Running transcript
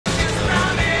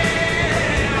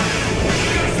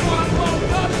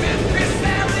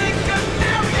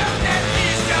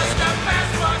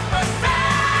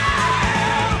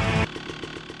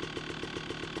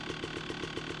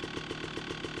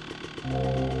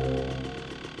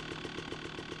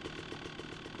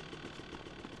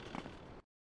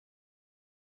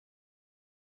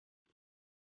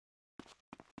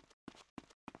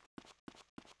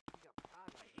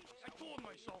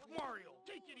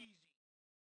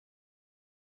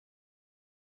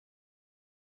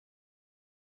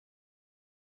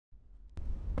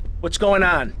What's going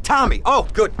on? Tommy! Oh,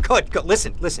 good.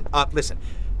 Listen.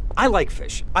 I like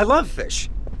fish. I love fish.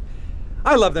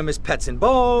 I love them as pets in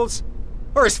bowls,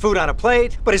 or as food on a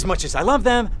plate, but as much as I love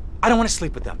them, I don't want to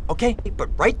sleep with them, okay? But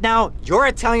right now, your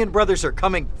Italian brothers are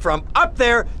coming from up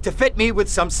there to fit me with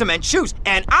some cement shoes,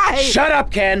 and I... Shut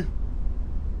up, Ken!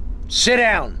 Sit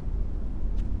down.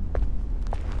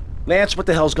 Lance, what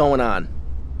the hell's going on?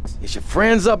 It's your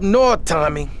friends up north,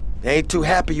 Tommy. They ain't too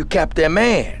happy you capped their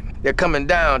man. They're coming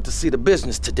down to see the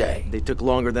business today. They took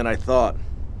longer than I thought.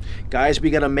 Guys, we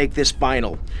gotta make this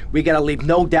final. We gotta leave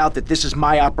no doubt that this is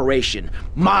my operation.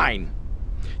 Mine!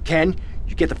 Ken,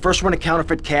 you get the first run of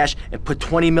counterfeit cash and put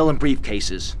 20 mil in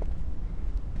briefcases.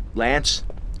 Lance,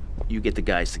 you get the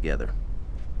guys together.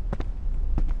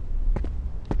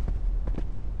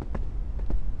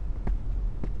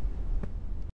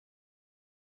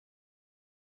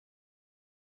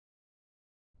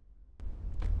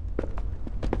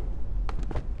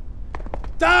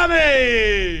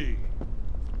 Tommy!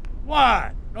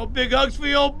 What? No big hugs for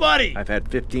your old buddy? I've had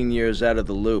 15 years out of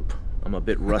the loop. I'm a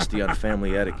bit rusty on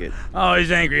family etiquette. Oh,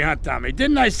 he's angry, huh, Tommy?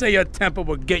 Didn't I say your temper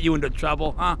would get you into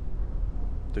trouble, huh?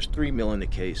 There's 3 mil in the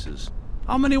cases.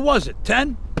 How many was it,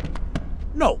 10?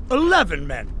 No, 11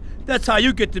 men. That's how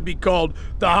you get to be called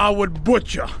the Howard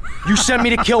Butcher. You sent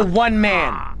me to kill one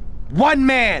man. One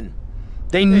man!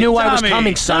 They knew I was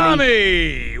coming, Sonny.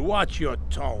 Tommy, watch your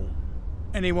tone.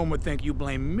 Anyone would think you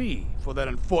blame me for that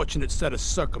unfortunate set of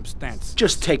circumstances.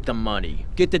 Just take the money.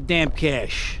 Get the damn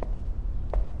cash.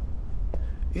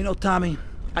 You know, Tommy,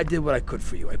 I did what I could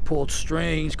for you. I pulled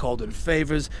strings, called in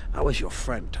favors. I was your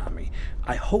friend, Tommy.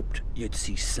 I hoped you'd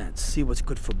see sense, see what's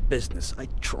good for business. I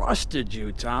trusted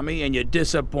you, Tommy, and you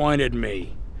disappointed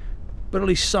me. But at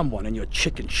least someone in your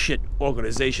chicken shit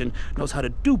organization knows how to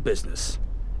do business.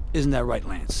 Isn't that right,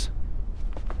 Lance?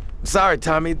 Sorry,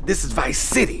 Tommy. This is Vice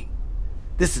City.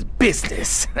 This is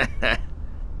business.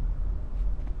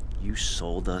 You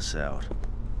sold us out.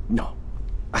 No,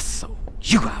 I sold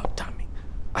you out, Tommy.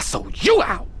 I sold you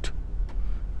out.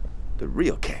 The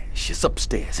real cash is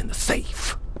upstairs in the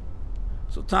safe.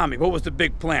 So, Tommy, what was the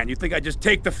big plan? You think I'd just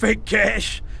take the fake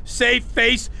cash, save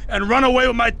face, and run away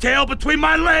with my tail between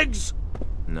my legs?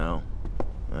 No.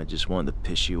 I just wanted to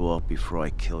piss you off before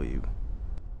I kill you.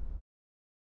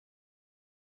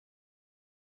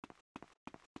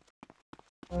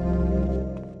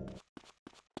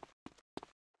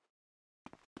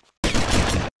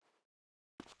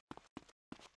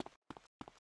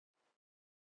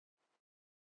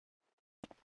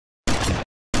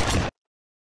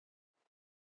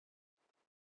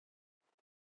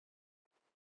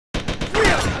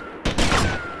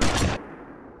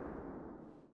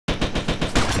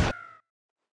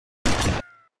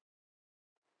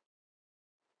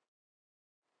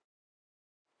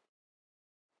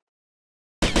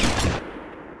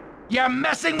 You're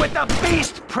messing with the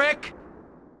beast, prick!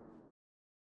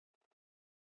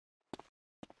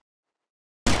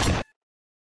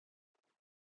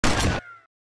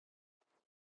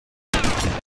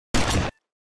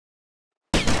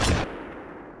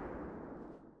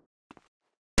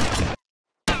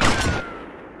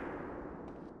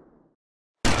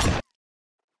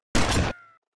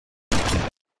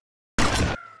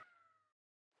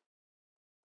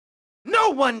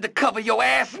 No one to cover your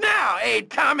ass now, eh,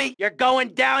 Tommy? You're going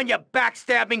down, you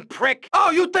backstabbing prick!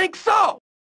 Oh, you think so?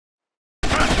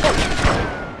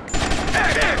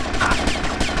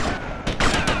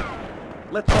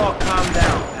 Let's all calm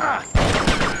down.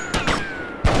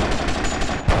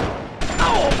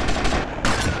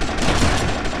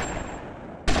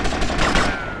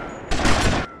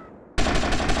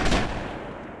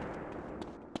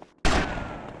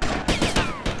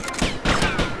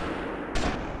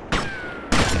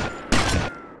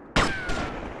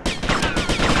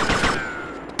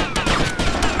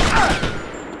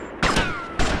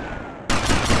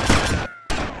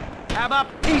 How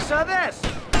about piece of this?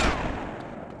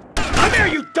 Come here,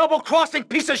 you double-crossing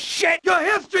piece of shit! Your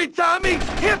history, Tommy!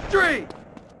 History!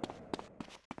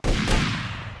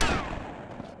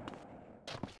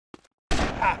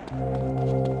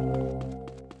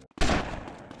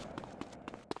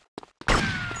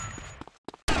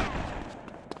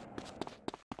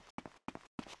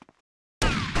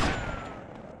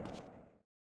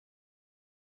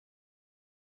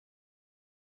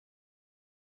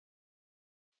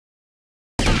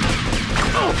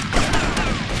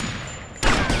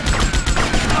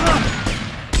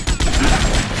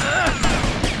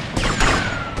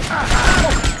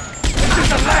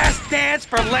 Dance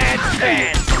for Lance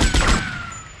fans!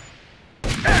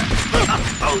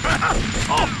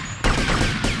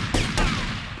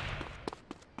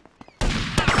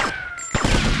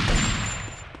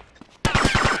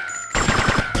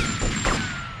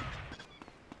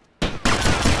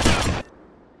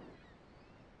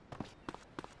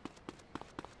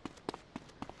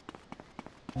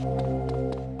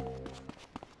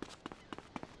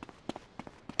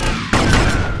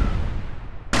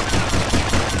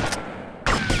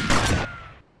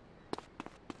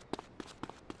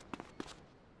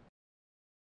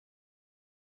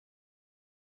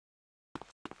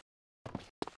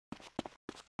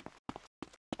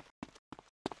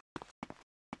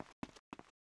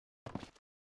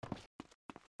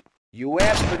 You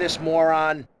asked for this,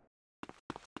 moron.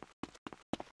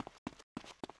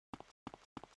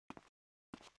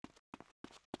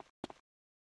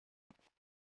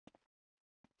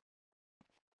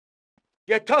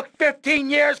 You took 15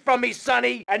 years from me,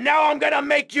 Sonny, and now I'm gonna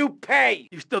make you pay!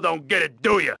 You still don't get it,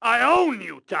 do you? I own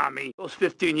you, Tommy. Those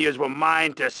 15 years were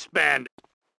mine to spend.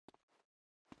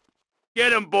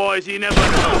 Get him, boys. He never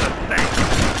knows a thing.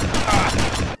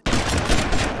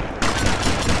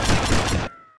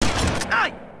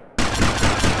 Aye!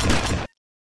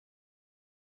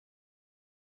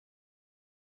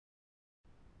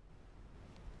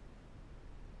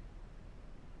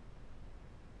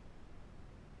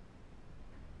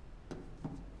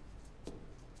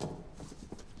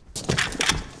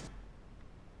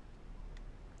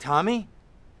 Tommy?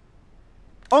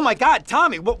 Oh my God,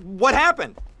 Tommy, what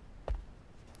happened?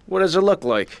 What does it look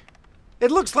like?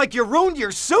 It looks like you ruined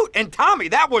your suit, and Tommy,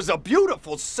 that was a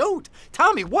beautiful suit.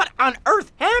 Tommy, what on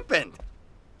earth happened?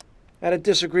 Had a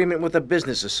disagreement with a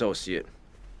business associate.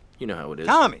 You know how it is.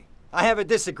 Tommy, I have a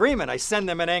disagreement. I send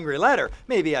them an angry letter.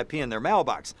 Maybe I pee in their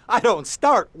mailbox. I don't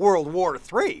start World War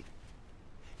III.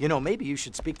 You know, maybe you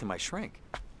should speak to my shrink.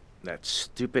 That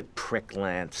stupid prick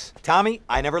Lance. Tommy,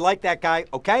 I never liked that guy,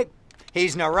 okay?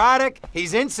 He's neurotic,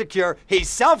 he's insecure, he's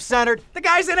self-centered. The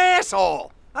guy's an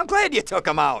asshole. I'm glad you took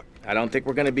him out. I don't think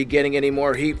we're gonna be getting any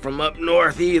more heat from up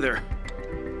north either.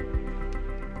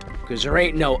 Because there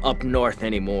ain't no up north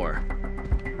anymore.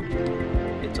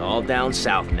 It's all down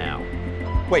south now.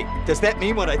 Wait, does that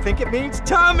mean what I think it means?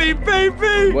 Tommy,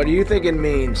 baby! What do you think it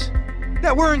means?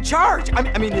 That we're in charge.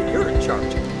 I mean that you're in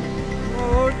charge.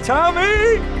 Oh,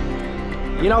 Tommy!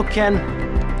 You know, Ken,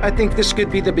 I think this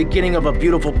could be the beginning of a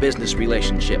beautiful business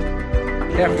relationship.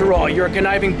 After all, you're a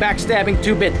conniving, backstabbing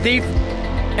two-bit thief,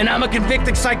 and I'm a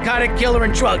convicted psychotic killer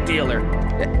and drug dealer.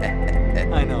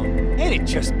 I know. Ain't it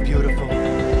just beautiful?